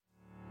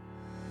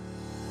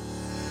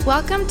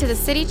Welcome to the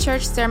City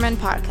Church Sermon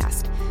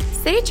Podcast.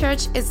 City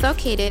Church is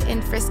located in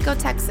Frisco,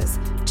 Texas,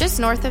 just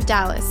north of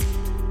Dallas.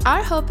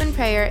 Our hope and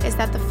prayer is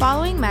that the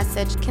following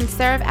message can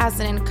serve as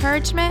an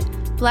encouragement,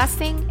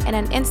 blessing, and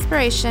an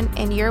inspiration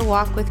in your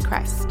walk with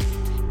Christ.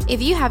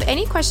 If you have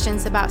any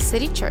questions about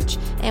City Church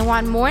and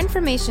want more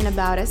information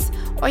about us,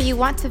 or you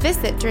want to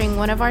visit during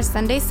one of our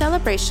Sunday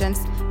celebrations,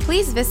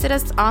 please visit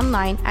us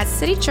online at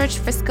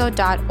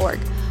citychurchfrisco.org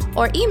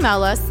or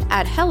email us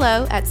at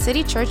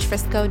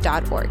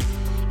hello@citychurchfrisco.org.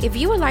 If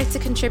you would like to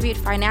contribute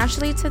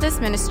financially to this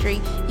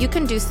ministry, you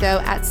can do so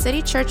at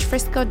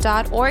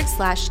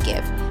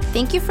citychurchfrisco.org/give.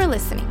 Thank you for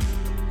listening.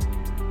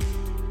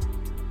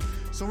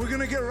 So we're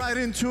going to get right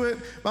into it.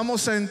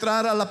 Vamos a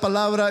entrar a la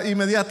palabra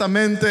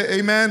inmediatamente.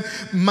 Amen.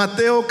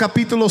 Mateo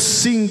capítulo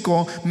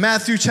 5,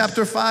 Matthew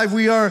chapter 5.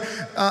 We are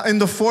in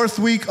the fourth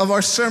week of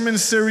our sermon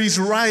series,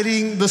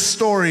 Writing the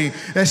Story.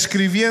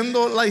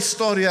 Escribiendo la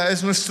historia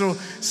es nuestra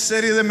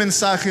serie de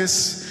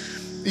mensajes.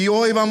 Y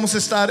hoy vamos a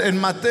estar en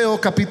Mateo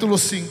capítulo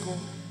 5.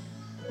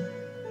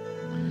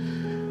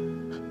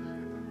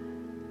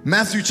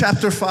 Matthew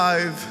chapter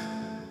 5.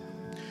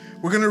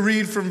 We're going to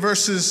read from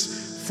verses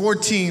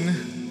 14,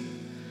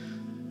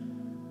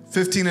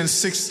 15 and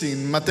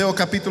 16. Mateo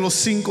capítulo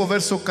 5,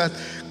 verso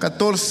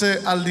 14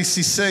 al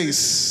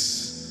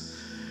 16.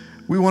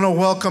 We want to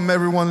welcome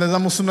everyone. Le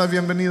damos una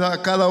bienvenida a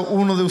cada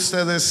uno de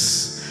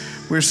ustedes.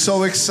 We're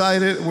so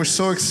excited. We're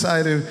so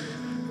excited.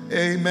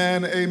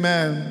 Amen.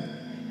 Amen.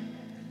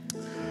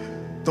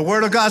 The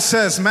Word of God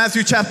says,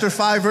 Matthew chapter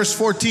 5, verse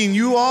 14,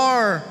 you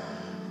are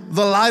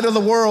the light of the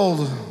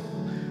world.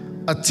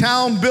 A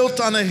town built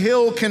on a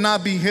hill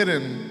cannot be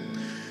hidden.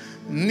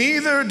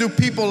 Neither do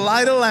people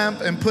light a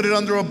lamp and put it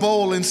under a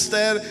bowl.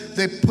 Instead,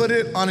 they put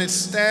it on its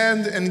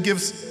stand and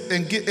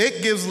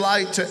it gives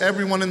light to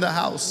everyone in the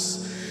house.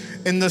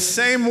 In the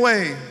same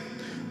way,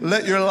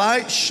 let your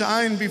light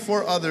shine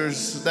before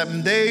others,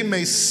 that they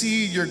may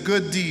see your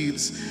good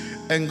deeds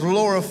and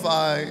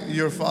glorify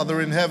your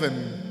Father in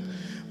heaven.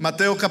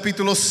 Mateo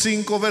capítulo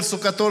 5, verso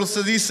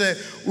 14 dice,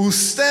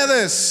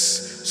 ustedes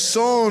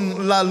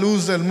son la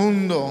luz del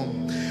mundo.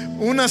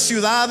 Una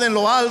ciudad en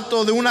lo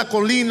alto de una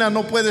colina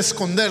no puede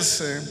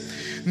esconderse,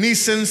 ni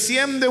se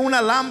enciende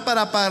una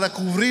lámpara para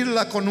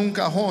cubrirla con un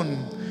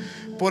cajón.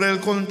 Por el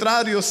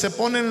contrario, se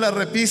pone en la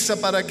repisa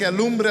para que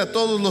alumbre a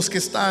todos los que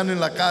están en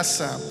la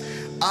casa.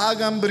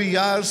 Hagan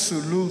brillar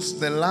su luz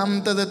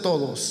delante de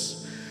todos,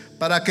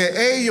 para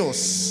que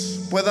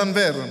ellos puedan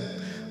ver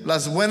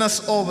las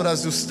buenas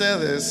obras de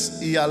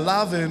ustedes y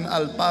alaben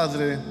al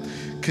Padre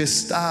que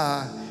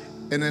está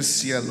en el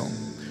cielo.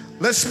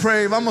 Let's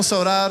pray. Vamos a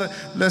orar.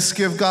 Let's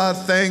give God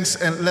thanks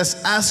and let's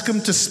ask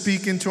Him to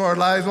speak into our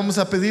lives. Vamos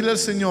a pedirle al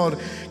Señor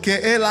que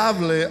Él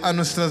hable a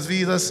nuestras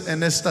vidas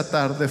en esta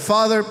tarde.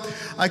 Father,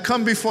 I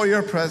come before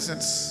your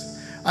presence.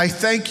 I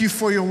thank you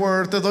for your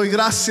word. Te doy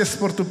gracias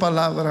por tu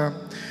palabra.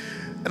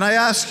 And I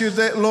ask you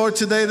that, Lord,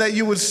 today that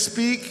you would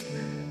speak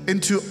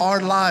into our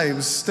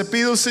lives. Te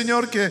pido,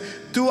 Señor, que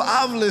tú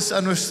hables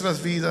a nuestras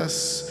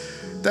vidas.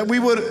 That we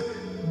would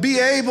be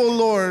able,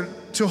 Lord,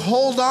 to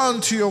hold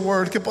on to your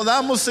word, que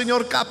podamos,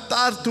 Señor,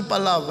 captar tu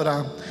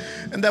palabra,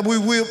 and that we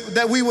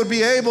would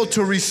be able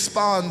to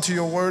respond to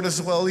your word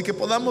as well, y que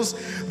podamos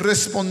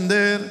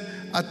responder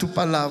a tu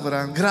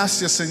palabra.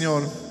 Gracias,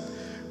 Señor,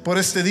 por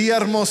este día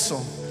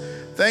hermoso.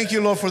 Thank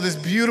you, Lord, for this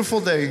beautiful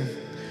day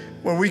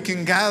where we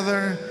can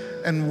gather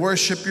and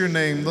worship your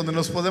name, donde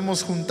nos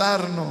podemos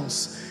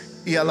juntarnos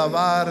y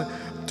alabar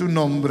tu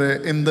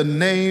nombre. In the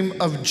name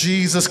of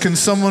Jesus. Can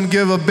someone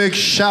give a big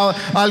shout?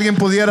 Alguien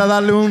pudiera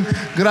darle un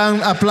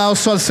gran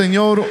aplauso al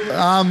Señor.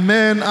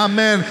 Amén,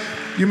 amén.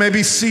 You may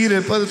be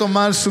seated. Puede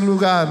tomar su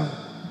lugar.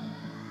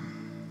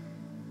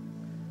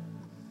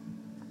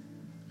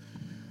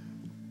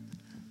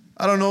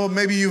 I don't know,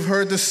 maybe you've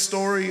heard the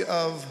story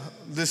of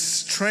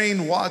this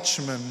train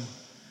watchman.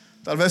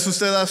 Tal vez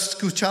usted ha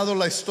escuchado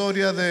la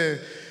historia de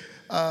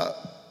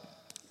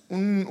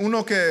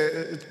uno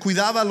que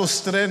cuidaba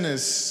los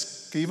trenes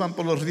que iban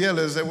por los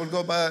rieles. They would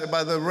go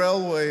by the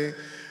railway,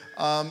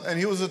 and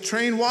he was a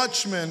train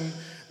watchman.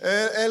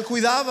 Él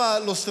cuidaba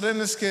los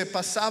trenes que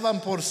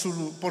pasaban por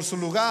su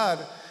lugar.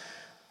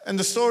 And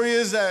the story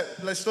is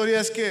that, la historia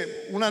es que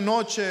una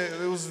noche,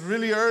 it was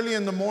really early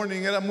in the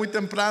morning, era muy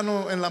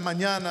temprano en la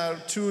mañana,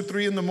 2,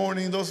 3 in the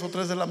morning, 2 o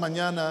 3 de la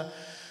mañana.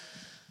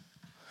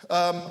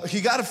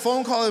 He got a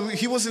phone call.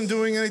 He wasn't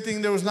doing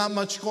anything. There was not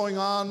much going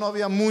on. No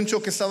había mucho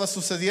que estaba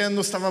sucediendo.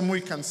 Estaba muy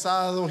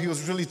cansado. He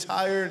was really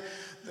tired.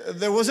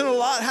 There wasn't a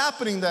lot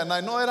happening that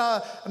night. No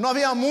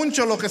había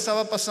mucho lo que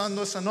estaba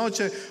pasando esa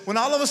noche. When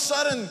all of a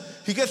sudden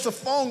he gets a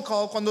phone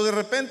call, cuando de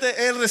repente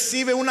él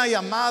recibe una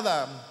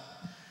llamada.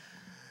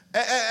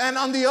 And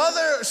on the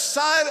other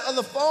side of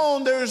the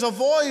phone there is a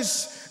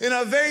voice in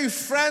a very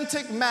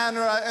frantic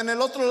manner. En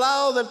el otro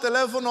lado del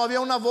teléfono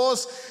había una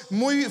voz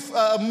muy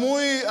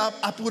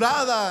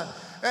apurada.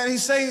 And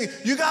he's saying,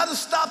 you got to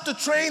stop the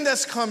train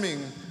that's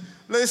coming.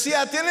 Le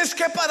decía, tienes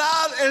que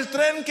parar el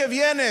tren que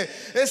viene.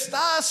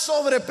 Está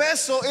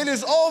sobrepeso. It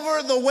is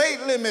over the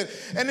weight limit.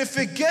 And if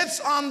it gets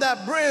on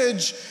that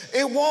bridge,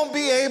 it won't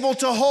be able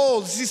to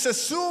hold. Si se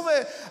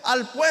sube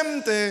al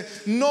puente,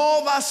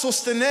 no va a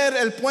sostener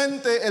el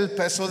puente el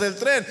peso del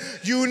tren.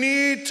 You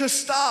need to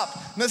stop.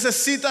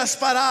 Necesitas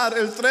parar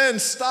el tren.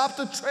 Stop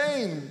the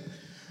train.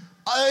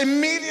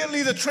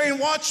 Immediately the train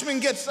watchman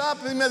gets up.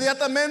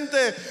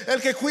 Inmediatamente el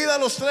que cuida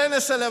los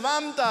trenes se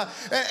levanta,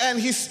 and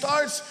he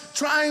starts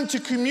trying to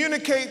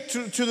communicate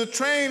to the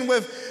train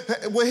with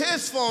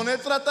his phone. Él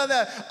trata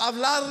de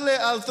hablarle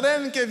al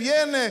tren que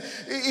viene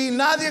y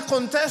nadie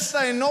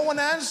contesta, and no one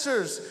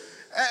answers.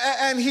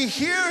 And he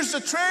hears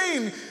the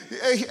train.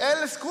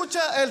 Él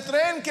escucha el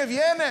tren que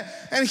viene,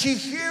 and he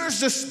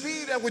hears the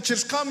speed at which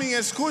it's coming.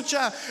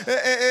 Escucha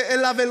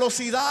la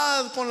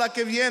velocidad con la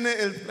que viene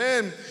el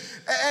tren.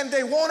 And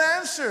they won't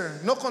answer.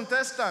 No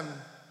contestan.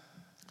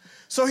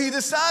 So he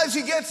decides,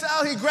 he gets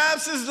out, he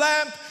grabs his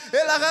lamp,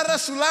 él agarra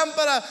su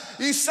lámpara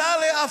y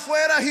sale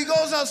afuera. He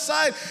goes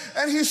outside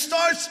and he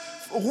starts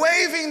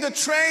waving the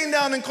train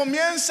down, and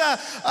comienza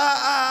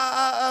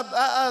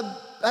a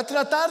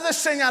tratar de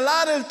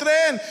señalar el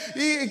tren,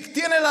 y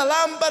tiene la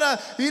lámpara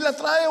y la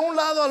trae a un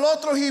lado al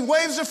otro. He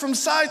waves it from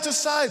side to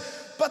side.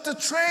 But the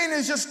train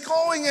is just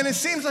going, and it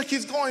seems like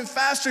he's going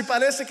faster. Y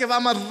parece que va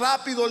más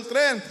rápido el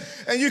tren.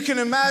 And you can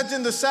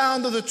imagine the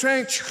sound of the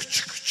train.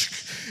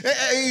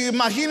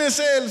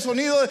 Imagínense el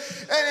sonido.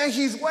 And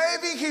he's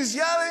waving, he's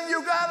yelling,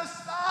 you gotta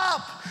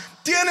stop.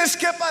 Tienes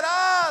que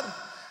parar.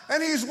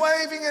 And he's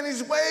waving,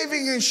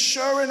 and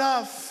sure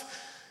enough,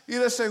 y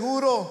de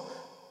seguro,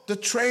 the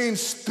train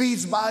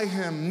speeds by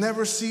him,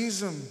 never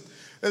sees him.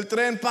 El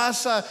tren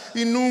pasa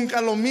y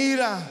nunca lo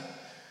mira.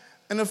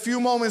 And a few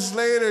moments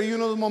later,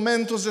 unos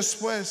momentos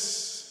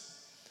después,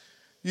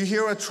 you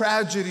hear a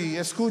tragedy.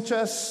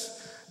 Escuchas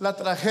la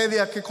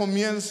tragedia que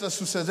comienza a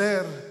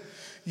suceder.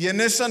 Y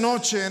en esa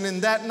noche, and in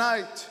that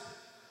night,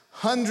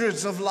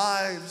 hundreds of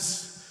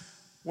lives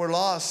were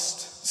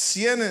lost.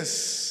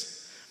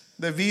 Cienes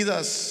de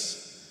vidas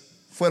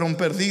fueron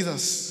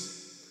perdidas.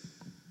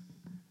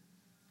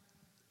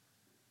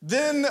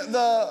 Then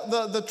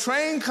the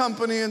train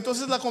company,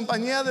 entonces la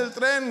compañía del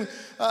tren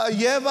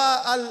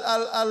lleva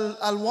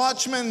al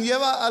watchman,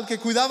 lleva al que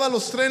cuidaba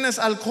los trenes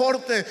al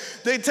corte.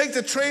 They take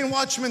the train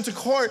watchman to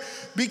court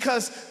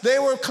because they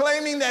were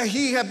claiming that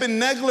he had been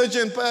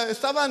negligent.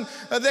 Estaban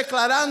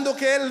declarando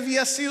que él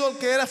había sido el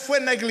que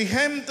fue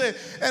negligente.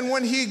 And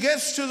when he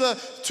gets to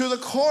the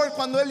court,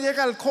 cuando él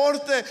llega al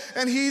corte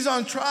and he's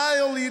on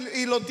trial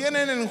y lo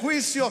tienen en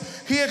juicio,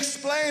 he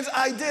explains,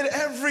 I did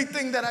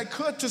everything that I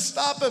could to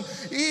stop him.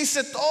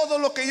 Hice todo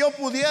lo que yo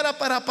pudiera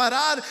para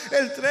parar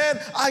el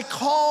tren. I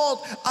called,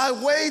 I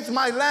waved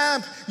my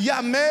lamp,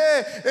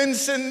 llamé,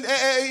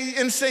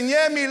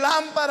 enseñé mi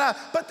lámpara,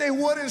 but they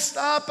wouldn't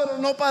stop, pero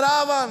no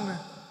paraban.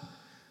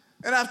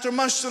 And after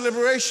much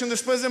deliberation,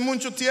 después de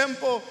mucho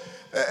tiempo,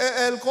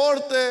 el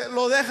corte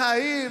lo deja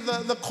ir.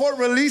 The court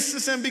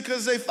releases him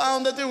because they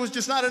found that there was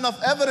just not enough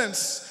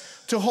evidence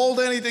to hold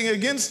anything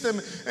against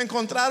him.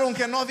 Encontraron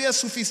que no había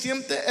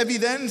suficiente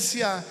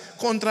evidencia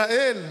contra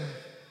él.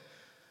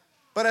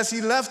 But as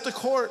he left the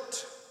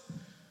court,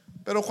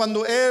 pero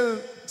cuando él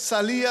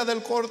salía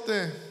del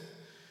corte,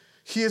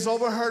 he is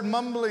overheard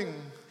mumbling.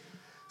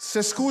 Se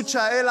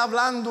escucha él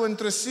hablando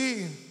entre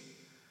sí.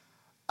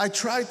 I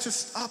tried to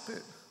stop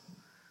it.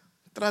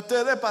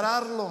 Traté de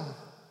pararlo.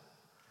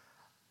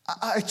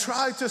 I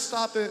tried to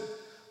stop it.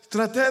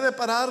 Traté de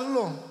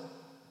pararlo.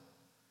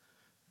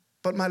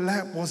 But my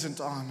lamp wasn't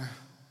on.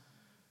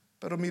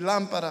 Pero mi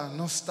lámpara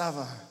no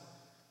estaba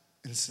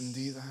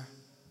encendida.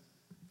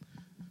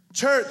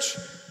 Church,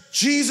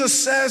 Jesus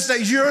says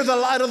that you're the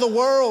light of the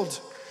world.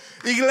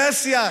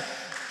 Iglesia,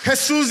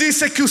 Jesús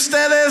dice que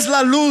usted es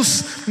la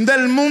luz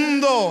del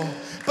mundo.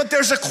 But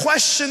there's a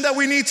question that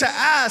we need to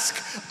ask.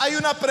 Hay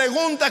una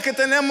pregunta que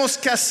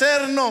tenemos que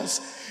hacernos.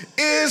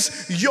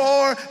 Is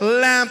your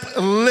lamp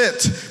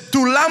lit? ¿Tu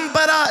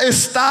lámpara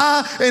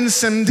está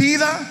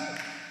encendida?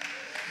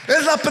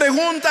 Es la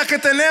pregunta que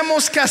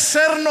tenemos que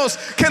hacernos.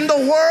 Can the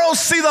world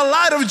see the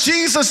light of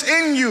Jesus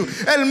in you?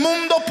 El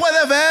mundo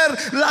puede ver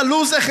la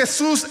luz de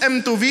Jesús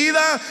en tu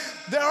vida.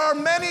 There are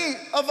many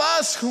of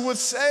us who would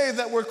say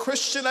that we're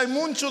Christian. Hay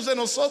muchos de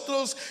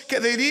nosotros que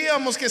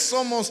diríamos que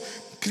somos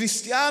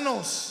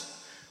cristianos.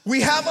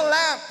 We have a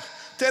lamp.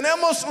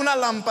 Tenemos una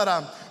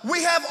lámpara.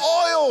 We have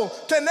oil.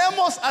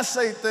 Tenemos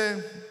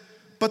aceite.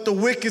 But the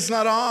wick is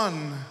not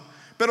on.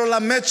 Pero la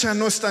mecha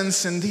no está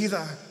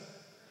encendida.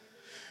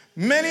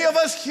 Many of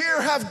us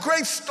here have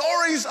great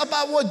stories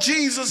about what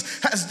Jesus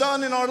has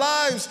done in our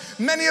lives.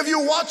 Many of you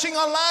watching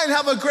online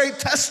have a great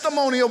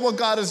testimony of what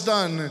God has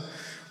done.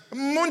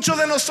 Muchos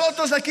de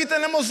nosotros aquí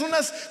tenemos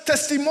unos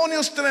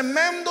testimonios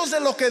tremendos de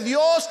lo que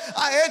Dios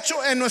ha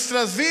hecho en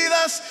nuestras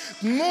vidas.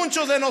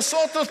 Muchos de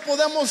nosotros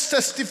podemos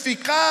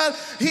testificar.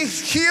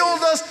 He's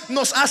healed us,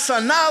 nos ha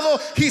sanado.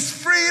 He's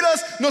freed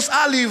us, nos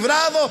ha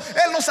librado.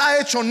 Él nos ha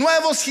hecho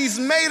nuevos. He's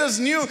made us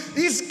new.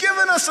 He's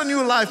given us a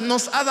new life.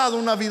 Nos ha dado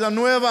una vida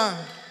nueva.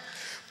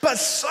 But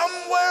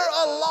somewhere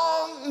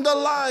along the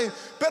line,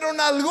 pero en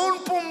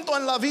algún punto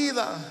en la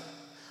vida,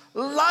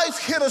 life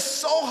hit us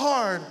so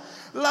hard.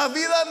 La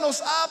vida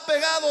nos ha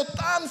pegado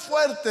tan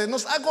fuerte,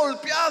 nos ha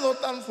golpeado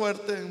tan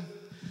fuerte,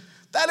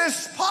 that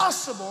it's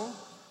possible,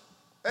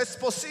 es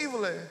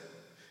posible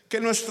que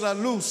nuestra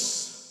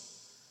luz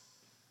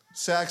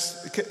se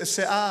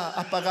ha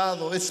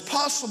apagado. It's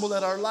possible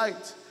that our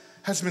light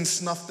has been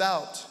snuffed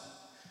out.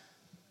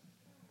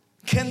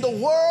 Can the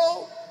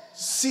world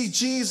see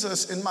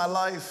Jesus in my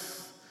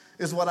life?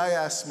 Is what I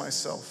ask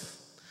myself.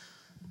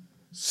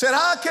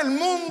 ¿Será que el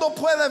mundo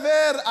puede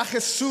ver a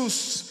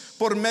Jesús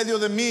por medio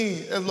de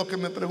mí? Es lo que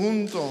me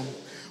pregunto.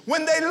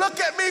 When they look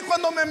at me,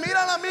 cuando me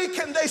miran a mí,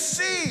 can they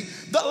see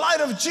the light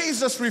of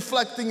Jesus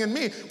reflecting in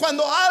me?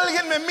 Cuando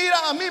alguien me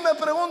mira a mí, me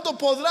pregunto,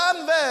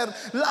 ¿podrán ver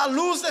la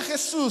luz de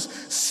Jesús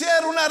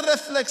ser una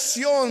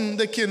reflexión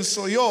de quién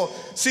soy yo?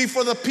 See,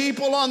 for the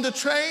people on the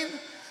train,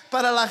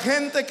 para la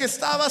gente que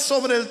estaba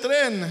sobre el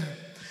tren,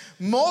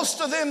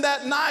 most of them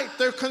that night,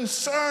 their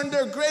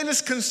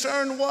greatest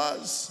concern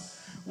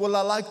was, will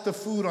I like the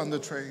food on the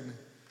train?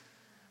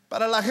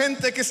 Para la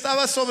gente que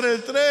estaba sobre el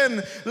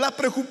tren, la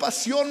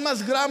preocupación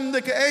más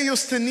grande que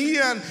ellos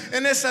tenían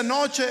en esa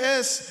noche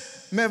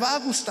es, ¿me va a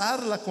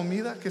gustar la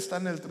comida que está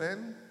en el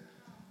tren?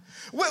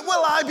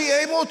 Will I be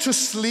able to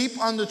sleep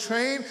on the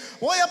train?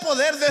 ¿Voy a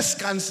poder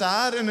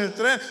descansar en el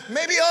tren?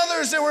 Maybe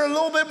others, they were a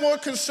little bit more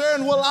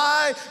concerned. Will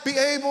I be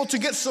able to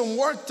get some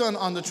work done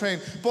on the train?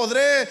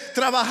 ¿Podré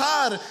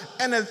trabajar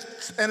en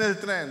el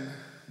tren?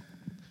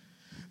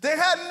 They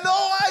had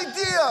no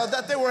idea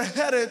that they were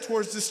headed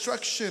towards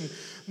destruction.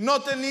 No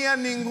tenían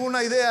ninguna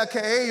idea que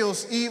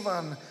ellos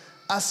iban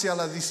hacia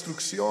la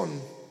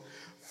destrucción.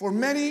 For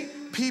many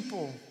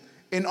people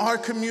in our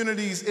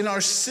communities, in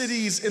our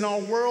cities, in our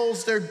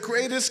worlds, their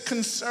greatest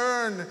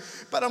concern,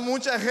 para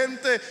mucha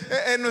gente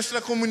en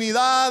nuestra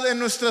comunidad, en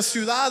nuestras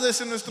ciudades,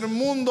 en nuestro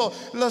mundo,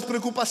 las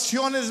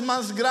preocupaciones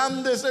más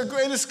grandes, their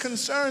greatest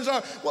concerns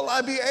are, will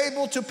I be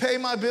able to pay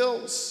my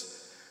bills?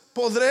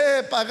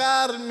 ¿Podré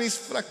pagar mis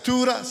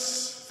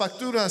facturas?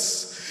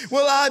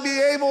 Will I be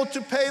able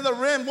to pay the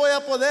rent? ¿Voy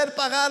a poder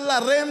pagar la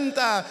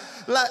renta,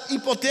 la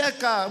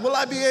hipoteca? Will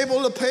I be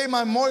able to pay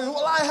my mortgage?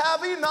 Will I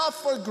have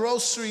enough for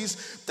groceries?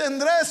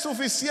 ¿Tendré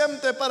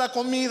suficiente para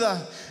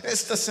comida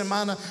esta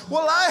semana?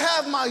 Will I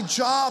have my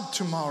job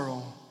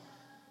tomorrow?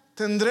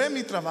 ¿Tendré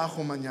mi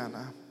trabajo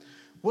mañana?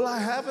 Will I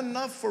have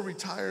enough for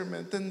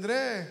retirement?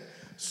 ¿Tendré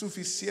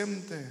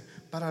suficiente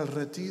para el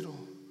retiro?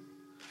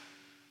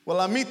 Will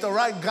I meet the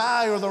right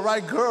guy or the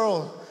right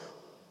girl?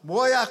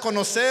 ¿Voy a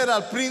conocer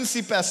al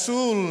príncipe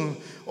azul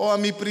o a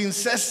mi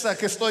princesa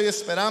que estoy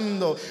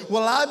esperando?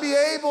 Will I be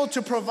able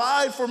to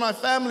provide for my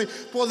family?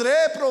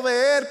 ¿Podré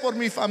proveer por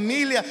mi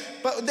familia?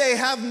 But they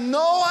have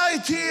no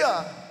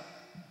idea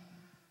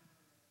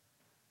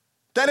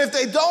that if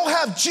they don't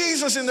have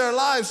Jesus in their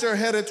lives, they're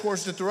headed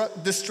towards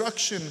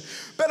destruction.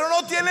 Pero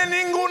no tienen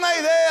ninguna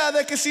idea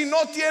de que si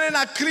no tienen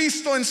a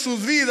Cristo en sus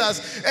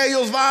vidas,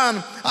 ellos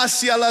van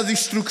hacia la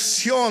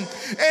destrucción.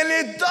 And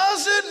it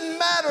doesn't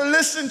matter,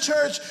 listen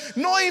church,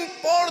 no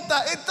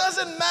importa, it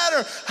doesn't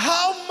matter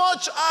how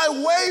much I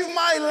wave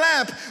my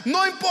lamp,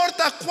 no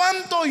importa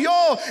cuánto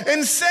yo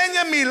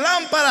enseñe mi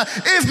lámpara,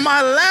 if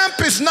my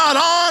lamp is not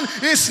on,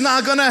 it's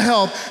not gonna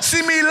help.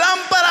 Si mi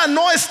lámpara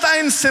no está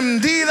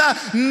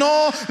encendida,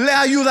 no le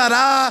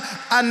ayudará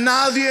a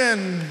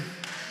nadie.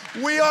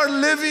 We are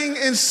living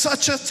in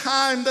such a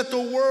time that the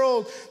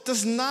world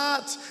does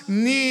not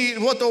need,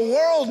 what the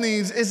world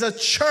needs is a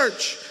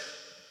church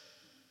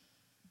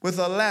with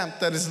a lamp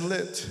that is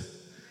lit.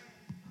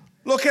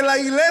 Lo que la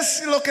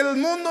iglesia, lo que el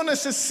mundo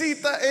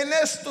necesita en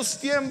estos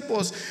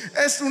tiempos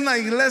es una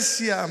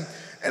iglesia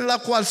en la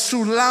cual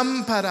su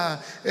lámpara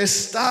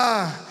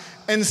está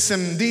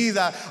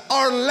encendida.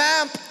 Our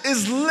lamp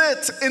is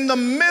lit in the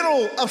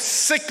middle of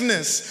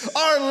sickness.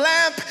 Our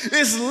lamp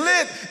is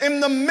lit in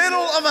the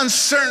middle of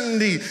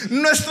uncertainty.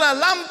 Nuestra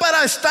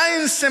lámpara está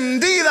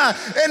encendida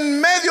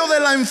en medio de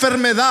la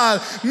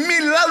enfermedad.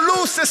 La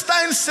luz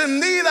está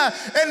encendida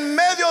en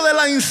medio de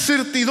la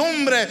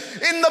incertidumbre.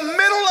 In the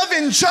middle of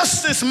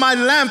injustice, my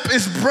lamp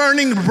is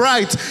burning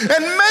bright.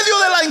 En medio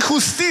de la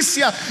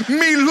injusticia,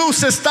 mi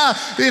luz está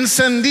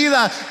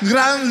encendida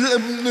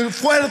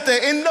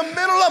fuerte. In the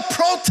middle of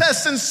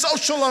protests and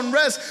social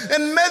unrest,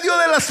 en medio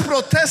de las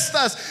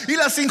protestas y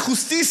las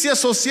injusticias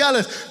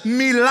sociales,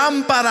 mi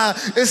lámpara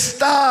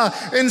está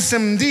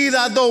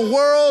encendida. The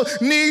world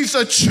needs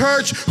a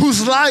church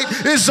whose light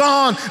is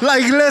on. La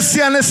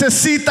iglesia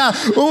necesita,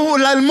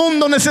 el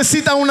mundo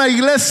necesita una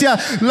iglesia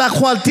la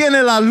cual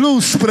tiene la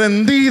luz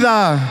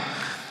prendida.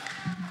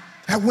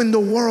 And when the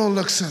world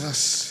looks at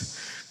us,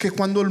 que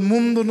cuando el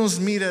mundo nos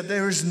mira,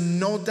 there is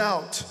no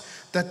doubt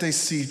that they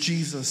see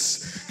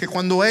Jesus. Que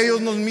cuando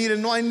ellos nos miren,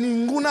 no hay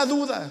ninguna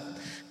duda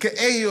que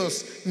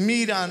ellos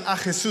miran a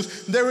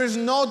Jesús. There is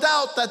no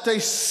doubt that they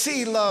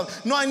see love.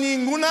 No hay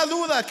ninguna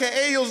duda que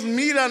ellos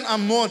miran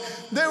amor.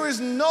 There is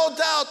no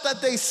doubt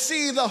that they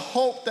see the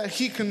hope that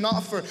He can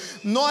offer.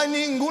 No hay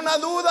ninguna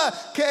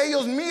duda que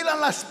ellos miran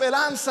la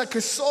esperanza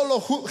que solo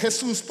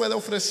Jesús puede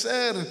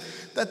ofrecer.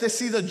 That they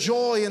see the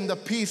joy and the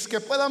peace. Que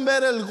puedan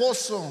ver el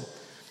gozo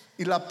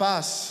y la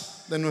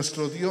paz de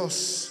nuestro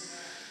Dios.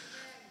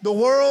 The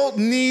world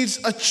needs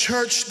a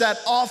church that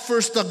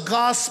offers the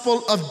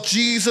gospel of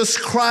Jesus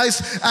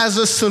Christ as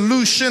a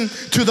solution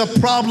to the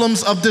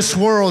problems of this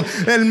world.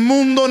 El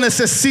mundo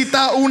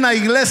necesita una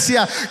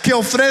iglesia que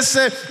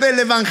ofrece el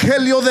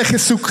evangelio de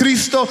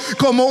Jesucristo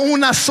como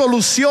una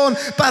solución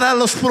para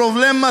los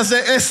problemas de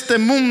este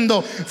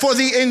mundo. For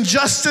the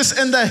injustice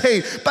and the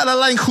hate, para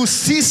la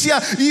injusticia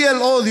y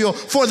el odio.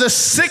 For the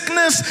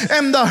sickness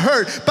and the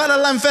hurt, para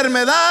la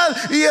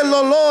enfermedad y el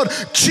dolor.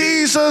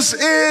 Jesus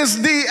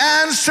is the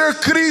answer.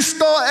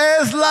 Cristo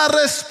es la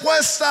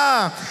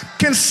respuesta.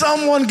 Can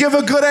someone give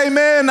a good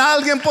amen?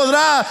 Alguien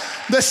podrá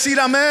decir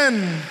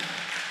amén.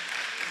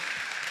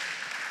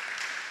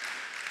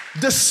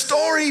 The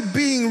story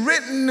being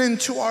written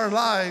into our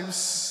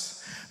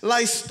lives, la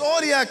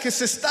historia que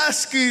se está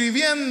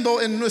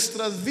escribiendo en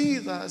nuestras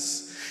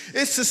vidas,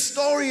 it's a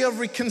story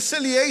of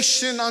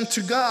reconciliation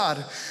unto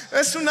God.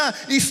 Es una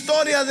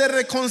historia de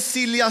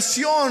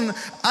reconciliación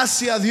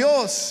hacia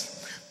Dios.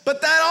 But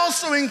that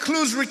also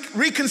includes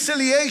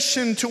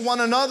reconciliation to one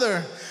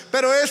another.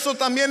 Pero eso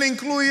también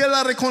incluye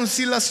la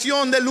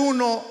reconciliación del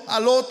uno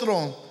al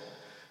otro.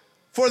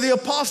 For the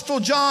Apostle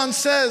John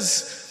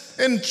says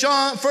in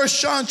 1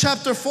 John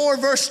chapter 4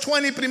 verse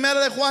 20,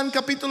 Primera de Juan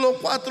capítulo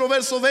 4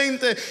 verso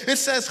 20, it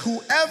says,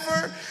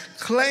 whoever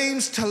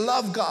claims to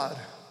love God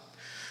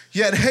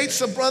yet hates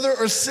a brother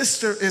or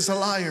sister is a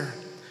liar.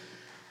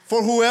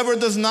 For whoever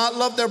does not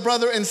love their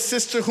brother and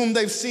sister whom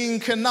they've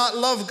seen cannot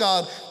love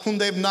God whom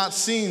they've not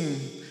seen.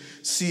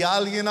 Si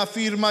alguien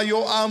afirma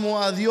yo amo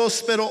a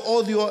Dios pero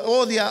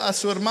odia a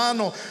su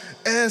hermano,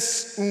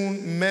 es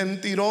un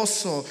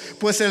mentiroso.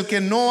 Pues el que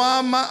no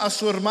ama a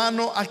su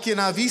hermano a quien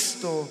ha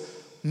visto,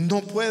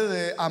 no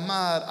puede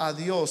amar a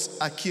Dios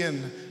a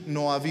quien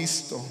no ha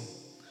visto.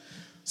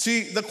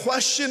 See, the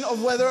question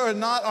of whether or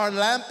not our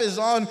lamp is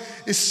on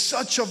is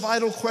such a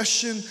vital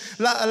question.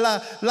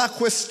 La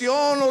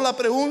cuestión o la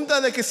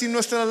pregunta de que si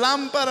nuestra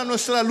lámpara,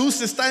 nuestra luz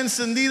está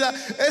encendida,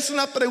 es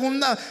una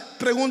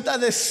pregunta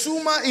de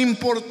suma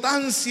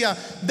importancia.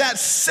 That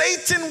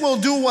Satan will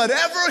do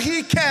whatever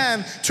he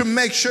can to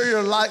make sure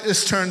your light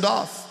is turned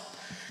off.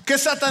 Que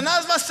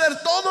Satanás va a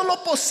hacer todo lo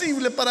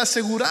posible para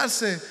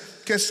asegurarse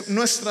que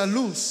nuestra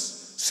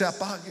luz se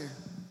apague.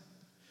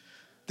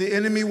 The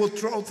enemy will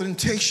throw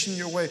temptation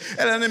your way.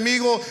 El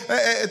enemigo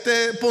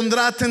te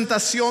pondrá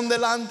tentación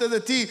delante de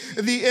ti.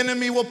 The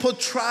enemy will put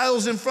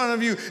trials in front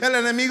of you. El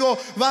enemigo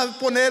va a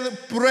poner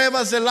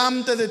pruebas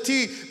delante de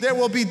ti. There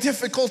will be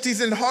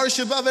difficulties and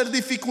hardship. Va a haber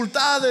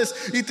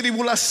dificultades y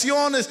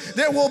tribulaciones.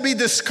 There will be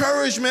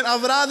discouragement.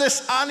 Habrá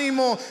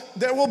desánimo.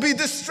 There will be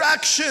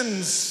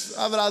distractions.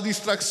 Habrá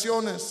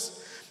distracciones.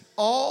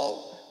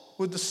 All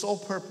with the sole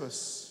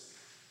purpose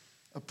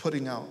of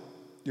putting out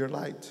your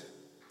light.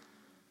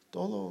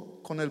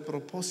 Todo con el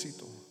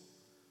propósito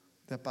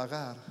de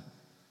apagar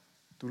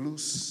tu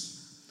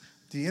luz.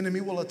 The enemy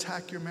will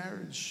attack your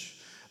marriage.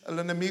 El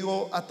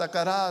enemigo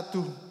atacará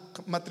tu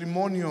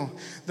matrimonio.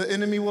 The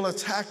enemy will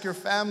attack your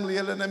family.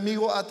 El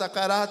enemigo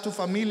atacará tu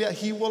familia.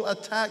 He will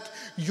attack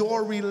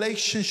your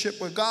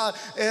relationship with God.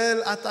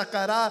 Él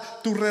atacará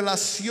tu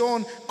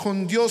relación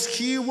con Dios.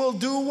 He will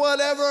do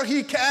whatever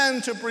he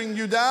can to bring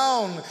you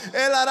down.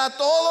 Él hará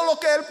todo lo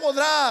que él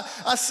podrá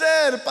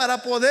hacer para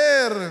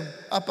poder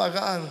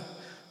apagar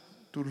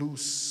tu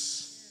luz.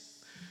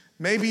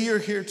 Maybe you're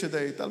here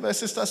today. Tal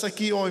vez estás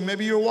aquí hoy.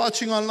 Maybe you're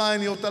watching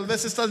online. O tal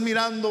vez estás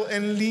mirando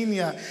en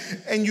línea.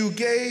 And you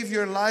gave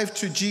your life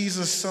to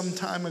Jesus some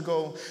time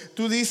ago.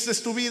 Tú diste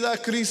tu vida a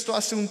Cristo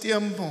hace un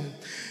tiempo.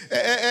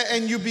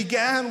 And you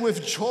began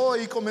with joy.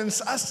 Y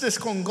comenzaste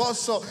con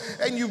gozo.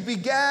 And you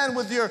began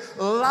with your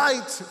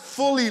light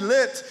fully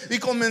lit. Y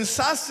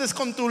comenzaste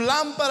con tu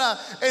lámpara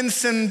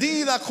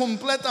encendida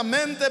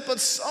completamente. But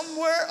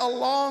somewhere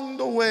along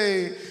the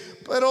way,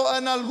 pero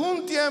en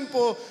algún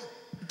tiempo,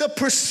 the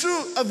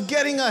pursuit of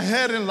getting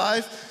ahead in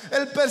life,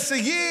 el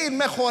perseguir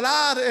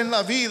mejorar en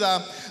la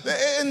vida,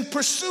 in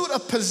pursuit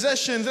of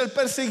possessions, el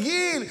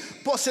perseguir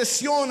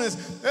posesiones,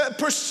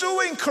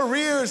 pursuing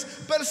careers,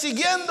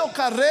 persiguiendo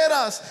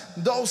carreras,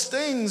 those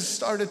things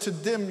started to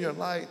dim your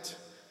light.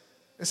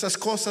 Esas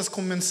cosas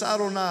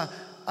comenzaron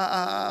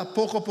a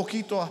poco a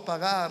poquito a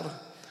apagar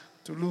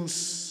tu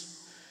luz.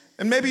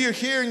 And maybe you're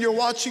here and you're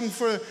watching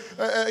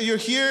you're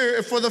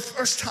here for the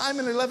first time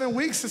in 11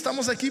 weeks.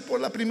 Estamos aquí por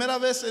la primera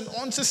vez en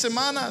 11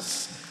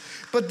 semanas.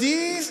 But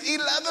these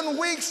 11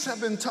 weeks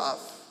have been tough.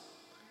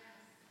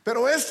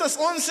 Pero estas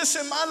 11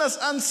 semanas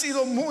han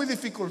sido muy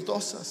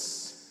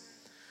dificultosas.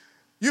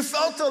 You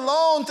felt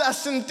alone, te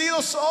has sentido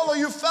solo.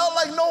 You felt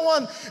like no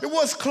one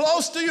was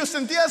close to you.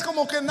 Sentías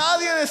como que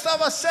nadie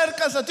estaba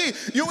cerca de ti.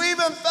 You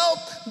even felt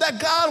that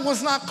God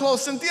was not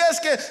close.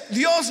 Sentías que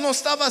Dios no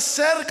estaba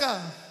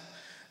cerca.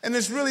 And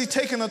it's really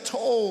taken a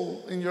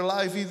toll in your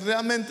life. Y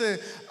realmente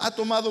ha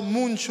tomado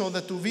mucho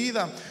de tu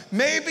vida.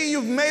 Maybe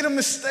you've made a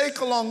mistake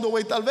along the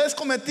way. Tal vez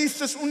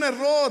cometiste un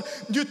error.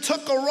 You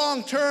took a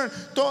wrong turn.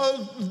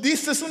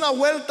 Diste una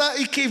vuelta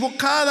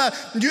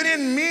equivocada. You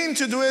didn't mean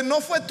to do it. No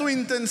fue tu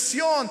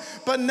intención.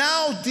 But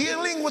now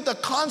dealing with the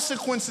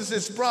consequences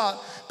it's brought.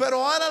 Pero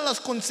ahora las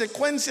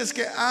consecuencias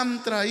que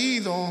han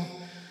traído,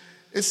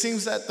 it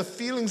seems that the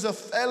feelings of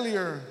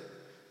failure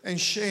and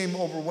shame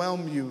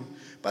overwhelm you.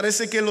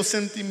 Parece que los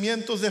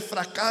sentimientos de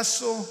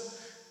fracaso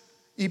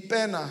y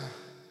pena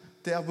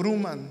te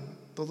abruman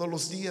todos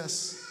los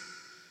días.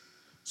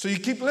 So you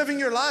keep living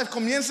your life.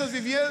 Comienzas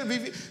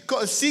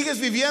sigues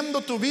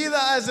viviendo tu vida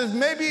as if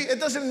maybe it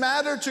doesn't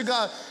matter to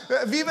God.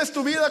 Vives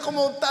tu vida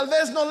como tal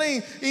vez no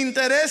le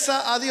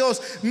interesa a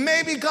Dios.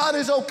 Maybe God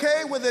is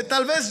okay with it.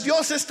 Tal vez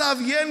Dios está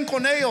bien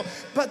con ello.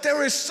 But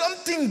there is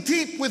something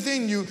deep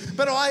within you.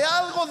 Pero hay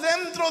algo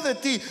dentro de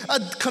ti. A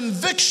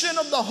conviction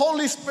of the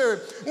Holy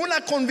Spirit.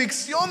 Una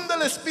convicción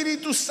del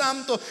Espíritu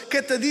Santo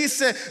que te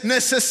dice,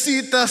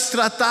 necesitas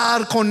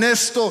tratar con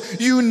esto.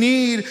 You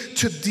need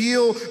to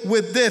deal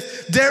with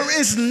this.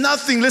 There is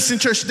nothing, listen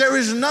church, there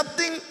is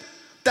nothing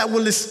that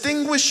will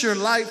extinguish your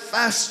light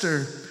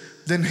faster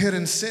than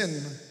hidden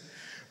sin.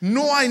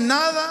 No hay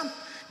nada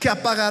que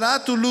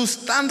apagará tu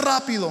luz tan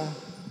rápido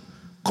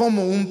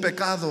como un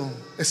pecado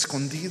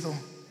escondido.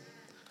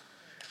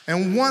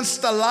 And once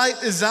the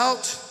light is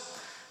out,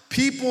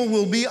 people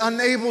will be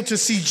unable to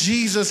see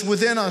Jesus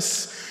within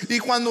us. Y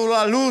cuando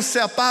la luz se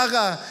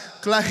apaga,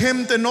 la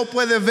gente no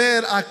puede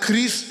ver a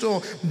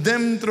Cristo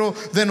dentro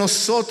de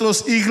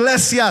nosotros.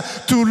 Iglesia,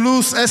 tu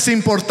luz es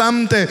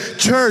importante.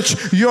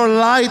 Church, your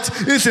light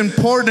is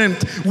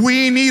important.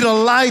 We need a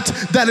light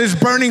that is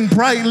burning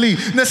brightly.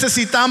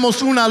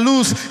 Necesitamos una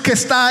luz que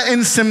está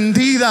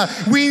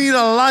encendida. We need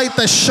a light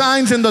that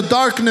shines in the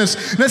darkness.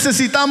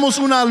 Necesitamos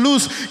una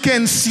luz que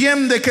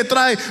enciende, que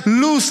trae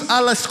luz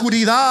a la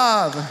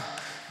oscuridad.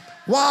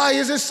 Why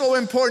is it so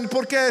important?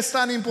 ¿Por qué es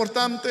tan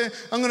importante?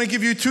 I'm going to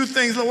give you two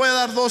things. Le voy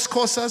a dar dos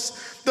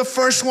cosas. The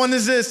first one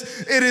is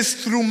this. It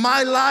is through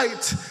my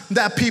light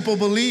that people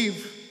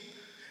believe.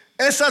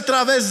 Es a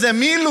través de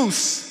mi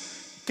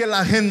luz que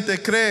la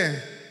gente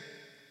cree.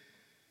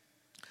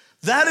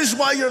 That is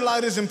why your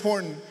light is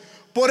important.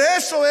 Por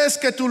eso es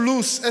que tu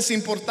luz es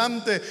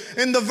importante.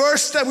 In the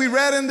verse that we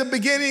read in the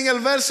beginning, el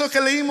verso que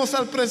leímos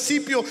al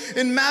principio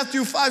in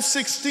Matthew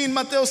 5:16,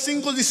 Mateo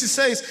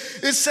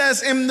 5:16, it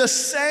says, in the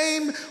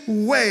same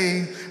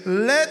way,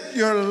 let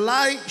your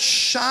light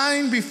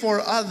shine before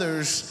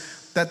others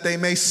that they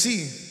may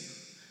see.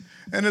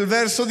 En el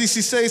verso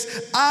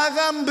 16,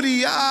 hagan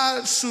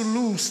brillar su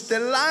luz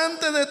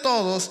delante de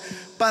todos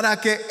para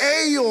que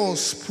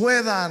ellos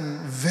puedan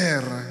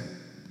ver.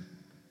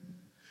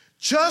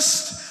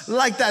 Just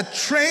like that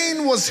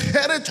train was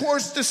headed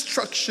towards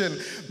destruction,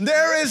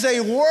 there is a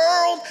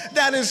world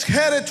that is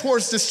headed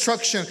towards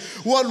destruction.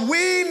 What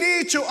we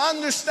need to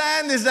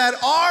understand is that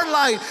our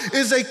light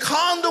is a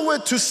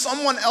conduit to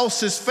someone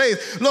else's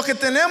faith. Lo que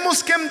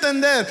tenemos que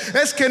entender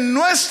es que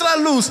nuestra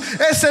luz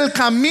es el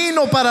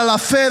camino para la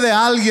fe de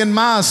alguien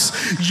más.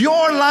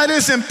 Your light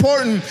is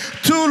important.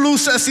 Tu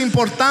luz es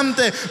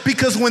importante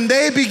because when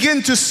they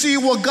begin to see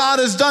what God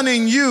has done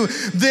in you,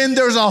 then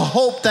there's a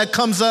hope that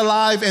comes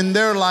alive in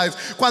their lives.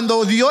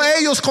 Cuando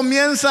ellos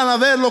comienzan a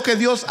ver lo que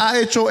Dios ha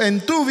hecho en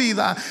tu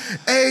vida,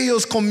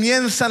 ellos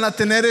comienzan a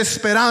tener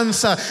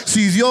esperanza.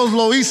 Si Dios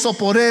lo hizo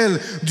por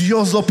él,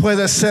 Dios lo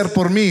puede hacer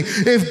por mí.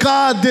 If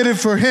God did it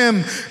for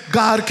him,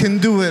 God can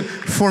do it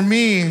for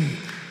me.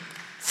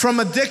 From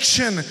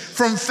addiction,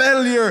 from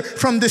failure,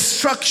 from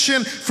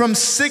destruction, from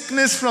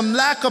sickness, from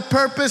lack of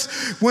purpose.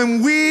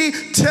 When we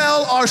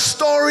tell our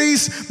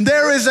stories,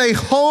 there is a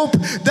hope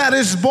that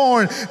is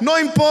born. No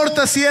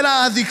importa si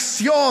era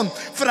adicción,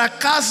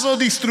 fracaso,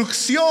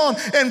 destrucción,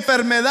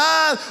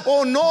 enfermedad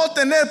o no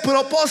tener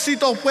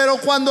propósito, pero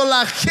cuando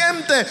la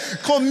gente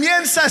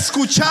comienza a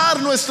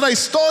escuchar nuestra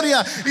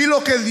historia y lo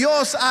que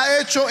Dios ha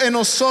hecho en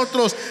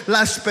nosotros,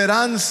 la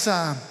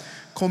esperanza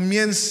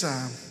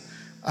comienza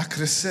a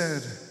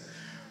crecer.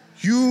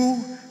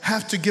 You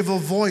have to give a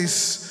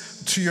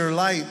voice to your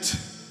light.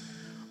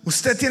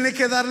 Usted tiene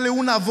que darle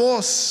una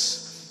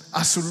voz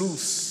a su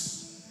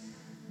luz.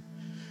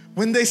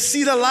 When they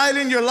see the light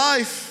in your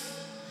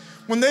life,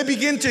 when they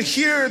begin to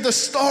hear the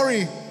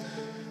story,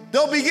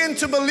 they'll begin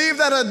to believe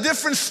that a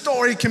different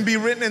story can be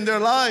written in their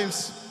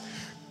lives.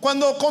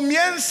 Cuando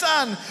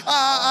comienzan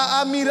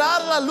a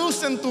mirar la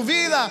luz en tu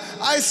vida,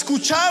 a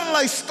escuchar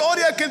la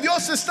historia que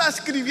Dios está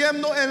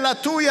escribiendo en la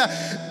tuya,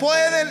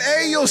 pueden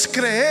ellos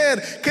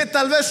creer que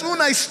tal vez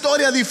una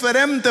historia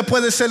diferente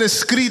puede ser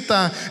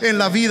escrita en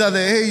la vida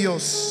de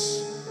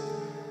ellos.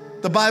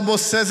 The Bible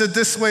says it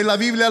this way. La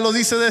Biblia lo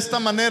dice de esta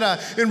manera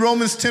in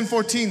Romans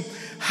 10:14.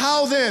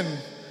 How then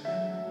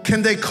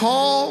can they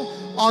call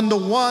on the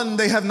one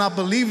they have not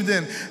believed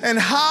in? And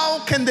how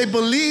can they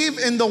believe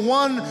in the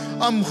one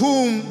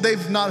whom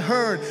they've not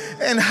heard?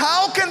 And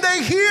how can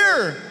they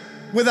hear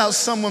without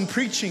someone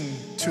preaching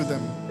to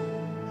them?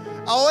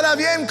 Ahora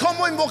bien,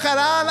 ¿cómo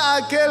invocarán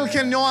a aquel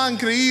que no han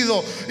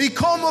creído? ¿Y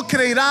cómo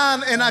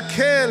creerán en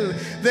aquel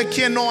de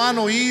quien no han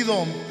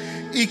oído?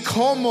 ¿Y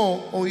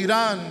cómo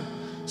oirán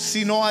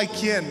si no hay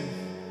quien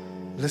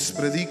les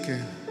predique?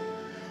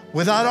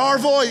 Without our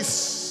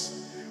voice,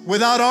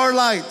 without our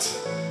light,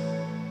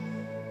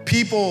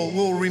 people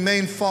will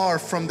remain far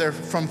from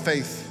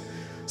faith.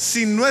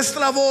 Sin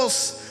nuestra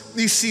voz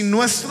y sin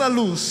nuestra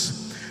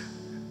luz,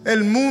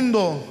 el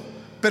mundo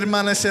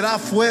permanecerá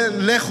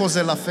lejos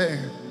de la fe.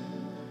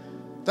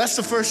 That's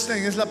the first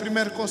thing. Es la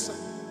primera cosa.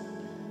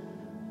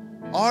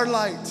 Our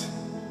light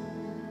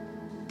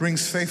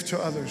brings faith to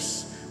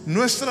others.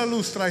 Nuestra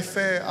luz trae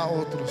fe a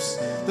otros.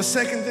 The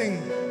second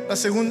thing, la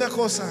segunda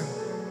cosa,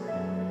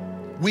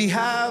 we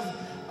have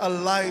a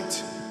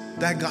light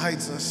that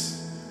guides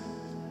us.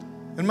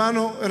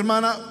 Hermano,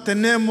 hermana,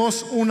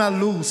 tenemos una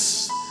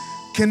luz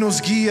que nos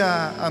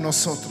guía a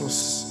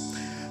nosotros.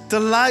 The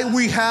light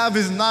we have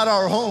is not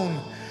our own.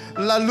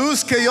 La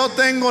luz que yo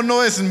tengo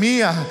no es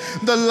mía.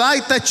 The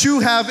light that you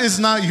have is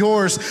not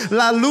yours.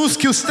 La luz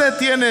que usted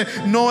tiene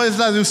no es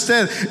la de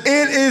usted.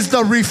 It is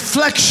the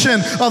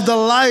reflection of the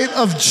light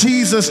of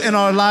Jesus in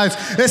our lives.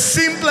 Es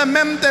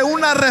simplemente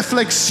una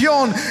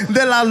reflexión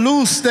de la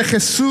luz de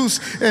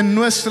Jesús en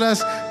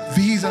nuestras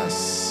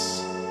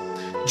vidas.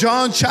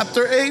 John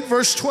chapter 8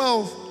 verse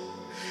 12.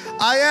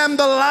 I am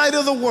the light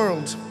of the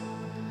world.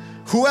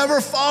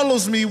 Whoever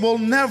follows me will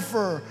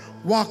never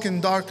walk in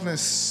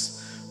darkness,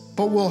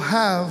 but will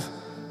have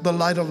the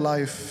light of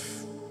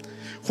life.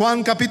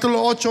 Juan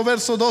capítulo 8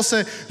 verso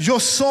 12. Yo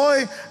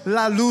soy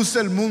la luz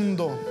del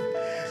mundo.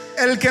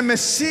 El que me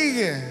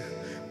sigue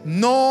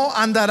no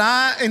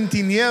andará en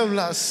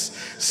tinieblas,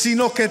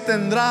 sino que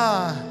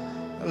tendrá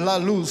la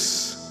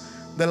luz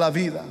de la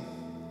vida.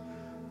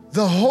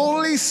 The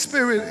Holy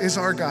Spirit is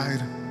our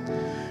guide.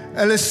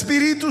 El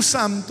Espíritu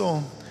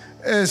Santo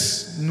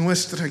es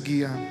nuestra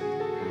guía.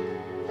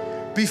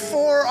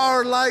 Before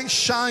our light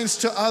shines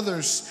to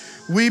others,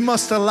 we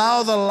must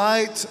allow the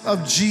light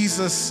of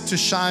Jesus to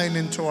shine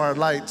into our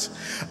lives.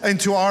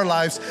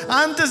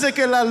 Antes de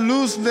que la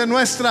luz de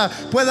nuestra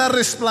pueda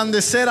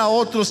resplandecer a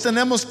otros,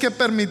 tenemos que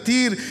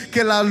permitir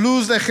que la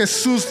luz de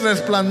Jesús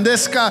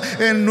resplandezca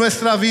en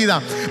nuestra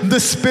vida. The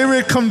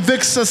Spirit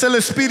convicts us. El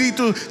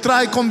Espíritu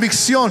trae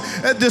convicción.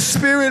 The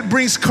Spirit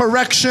brings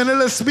correction.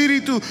 El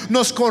Espíritu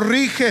nos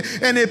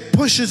corrige, and it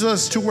pushes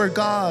us to where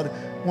God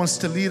wants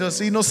to lead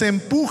us, y nos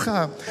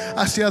empuja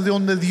hacia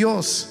donde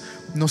Dios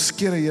nos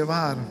quiere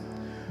llevar.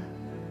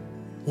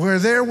 Where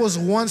there was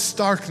once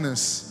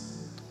darkness,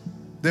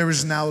 there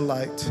is now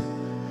light.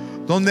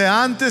 Donde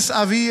antes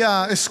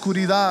había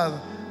oscuridad,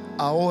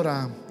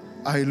 ahora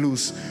hay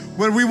luz.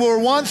 Where we were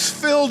once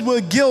filled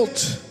with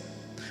guilt,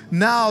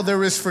 now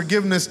there is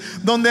forgiveness.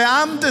 Donde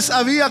antes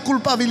había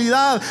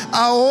culpabilidad,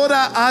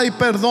 ahora hay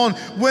perdón.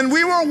 When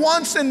we were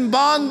once in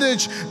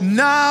bondage,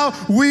 now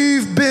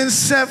we've been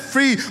set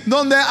free.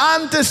 Donde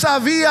antes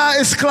había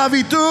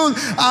esclavitud,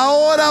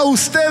 ahora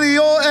usted y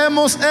yo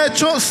hemos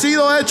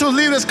sido hechos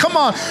libres. Come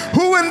on,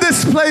 who in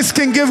this place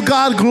can give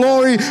God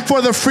glory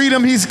for the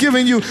freedom He's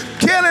given you?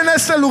 ¿Quién en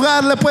este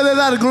lugar le puede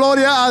dar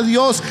gloria a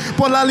Dios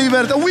por la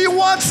libertad? We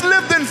once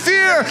lived in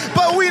fear,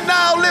 but we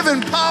now live in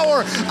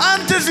power.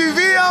 Antes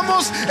vivíamos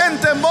en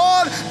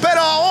temor, pero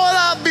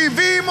ahora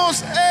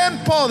vivimos en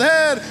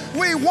poder.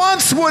 We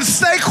once would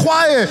stay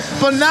quiet,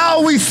 but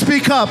now we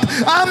speak up.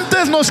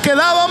 Antes nos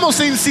quedábamos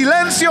en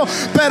silencio,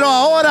 pero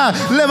ahora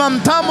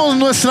levantamos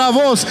nuestra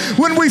voz.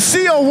 When we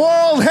see a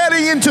world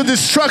heading into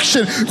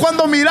destruction,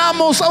 cuando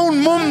miramos a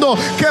un mundo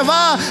que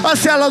va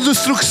hacia la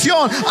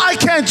destrucción, I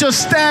can't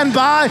just stand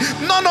by.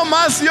 No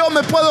nomás yo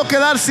me puedo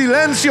quedar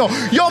silencio.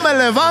 Yo me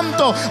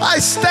levanto. I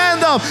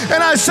stand up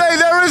and I say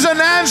there is an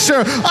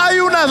answer. Hay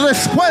una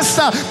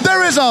respuesta.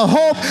 There is a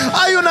hope.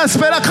 Hay una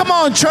espera. Come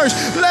on, church.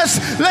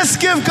 Let's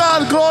give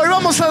God glory.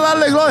 Vamos a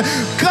darle gloria.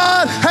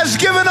 God has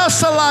given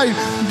us a light.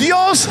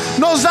 Dios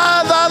nos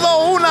ha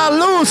dado una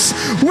luz.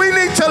 We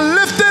need to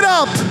lift it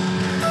up.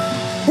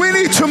 We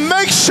need to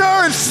make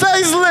sure it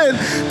stays lit.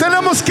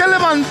 Tenemos que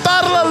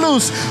levantar la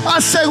luz,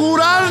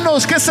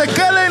 asegurarnos que se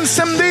quede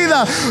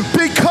encendida,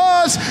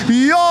 because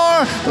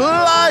your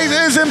light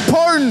is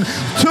important.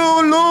 Tu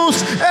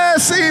luz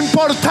es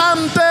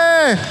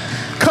importante.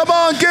 Come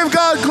on, give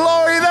God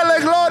glory.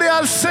 Dale gloria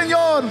al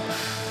Señor.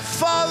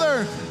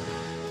 Father,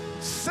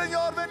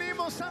 Señor,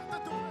 venimos ante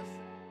tu